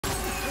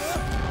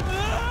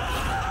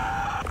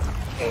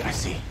I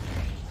see.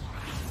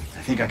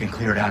 I think I can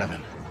clear it out of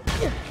him.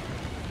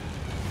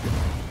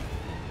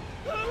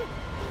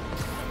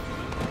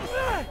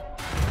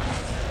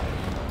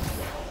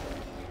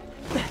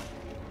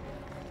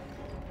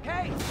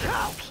 Hey!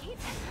 Pete?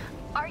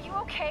 Are you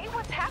okay?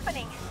 What's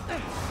happening?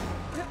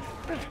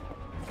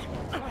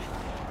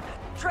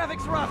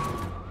 Traffic's rough.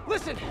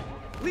 Listen,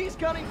 Lee's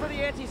gunning for the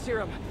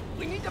anti-serum.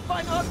 We need to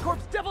find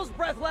Oscorp's Devil's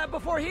Breath lab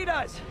before he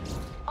does.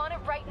 On it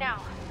right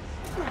now.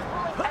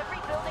 I'm pulling every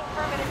building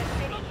permit in the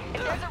city.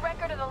 If there's a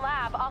record of the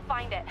lab, I'll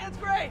find it. That's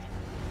great.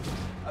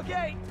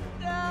 Okay,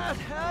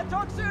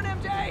 talk soon,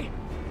 MJ.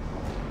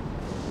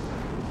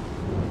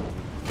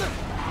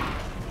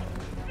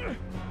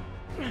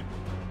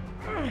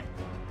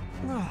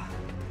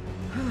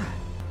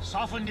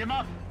 Softened him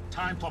up.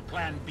 Time for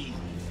plan B.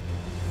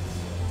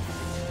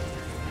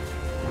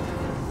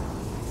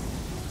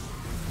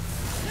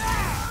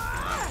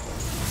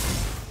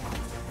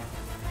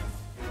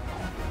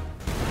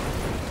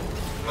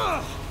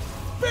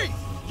 Pete,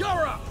 you're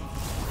up.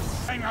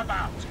 Hang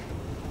about.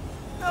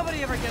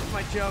 Nobody ever gets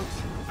my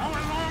jokes. How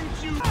long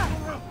you?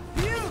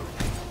 You!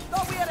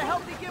 Thought we had a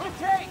healthy give and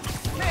take.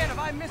 Man, have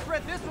I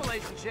misread this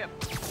relationship.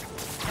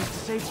 Just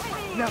to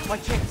save now's my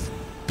chance.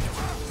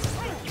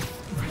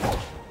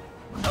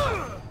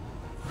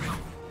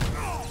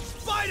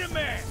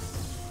 Spider-Man!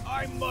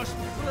 I must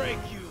break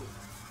you.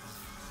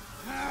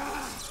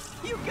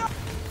 You got...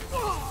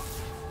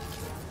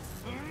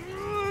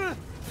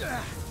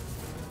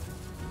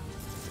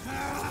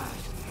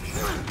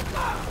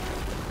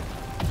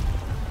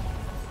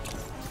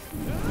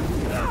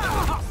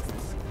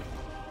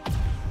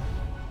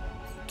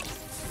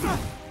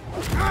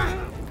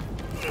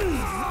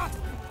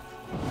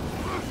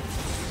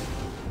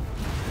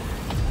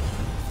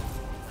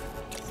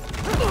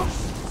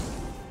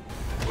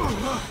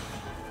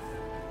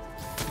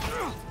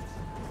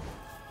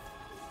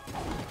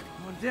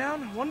 One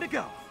down, one to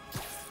go.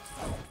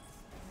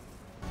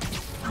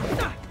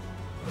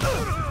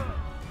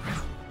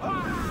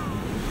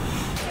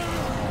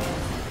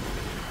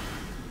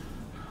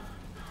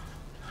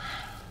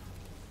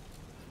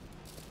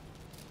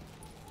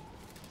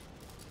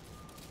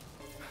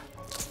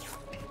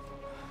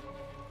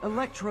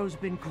 Electro's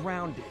been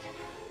grounded.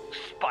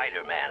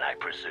 Spider-Man, I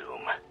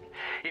presume.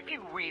 If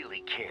you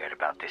really cared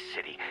about this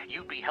city,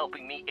 you'd be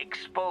helping me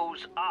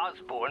expose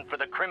Osborn for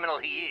the criminal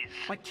he is.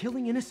 By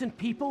killing innocent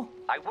people?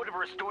 I would have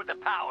restored the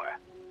power.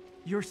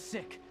 You're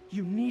sick.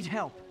 You need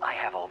help. I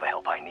have all the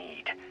help I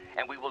need,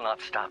 and we will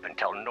not stop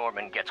until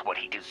Norman gets what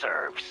he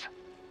deserves.